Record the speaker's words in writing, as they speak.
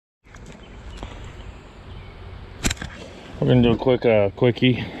We're gonna do a quick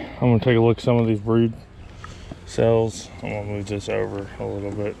quickie. I'm gonna take a look at some of these brood cells. I'm gonna move this over a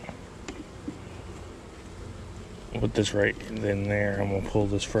little bit. Put this right in there. I'm gonna pull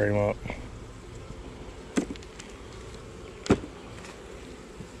this frame up.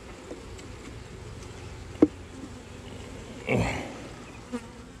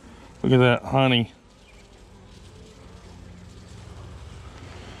 Look at that honey.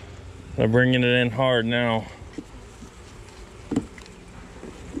 They're bringing it in hard now.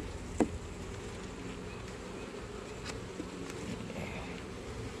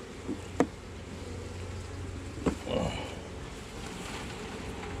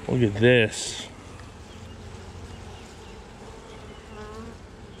 Look at this.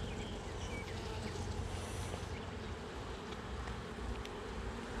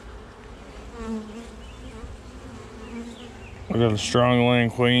 We got a strong laying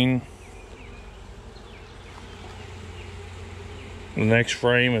queen. The next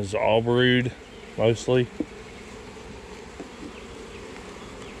frame is all brood, mostly.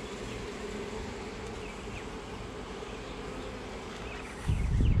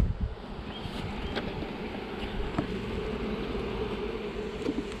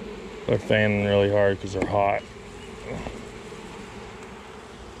 They're fanning really hard because they're hot.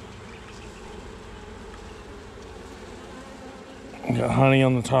 Got honey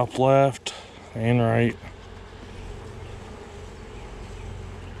on the top left and right.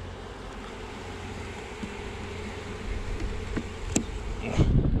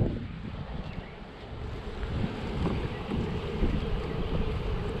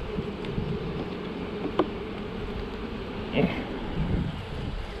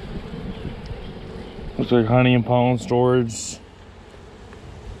 Looks like honey and pollen storage.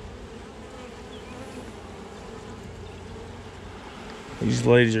 These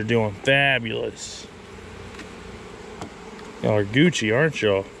ladies are doing fabulous. Y'all are Gucci, aren't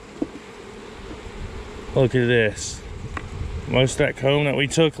y'all? Look at this. Most of that comb that we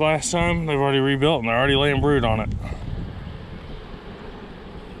took last time, they've already rebuilt and they're already laying brood on it.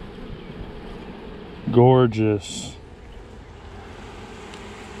 Gorgeous.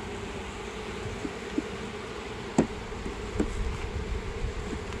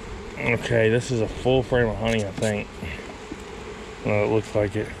 Okay, this is a full frame of honey, I think. Well, it looks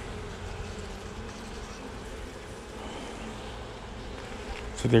like it.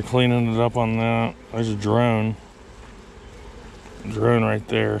 So they're cleaning it up on that. There's a drone. Drone right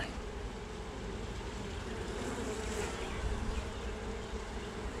there.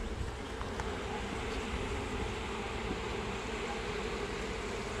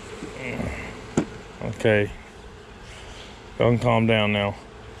 Okay. Go and calm down now.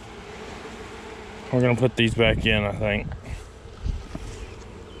 We're gonna put these back in, I think.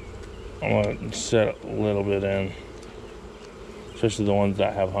 I'm gonna set a little bit in, especially the ones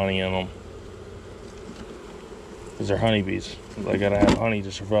that have honey in them, because they're honeybees. They gotta have honey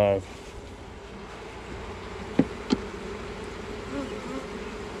to survive.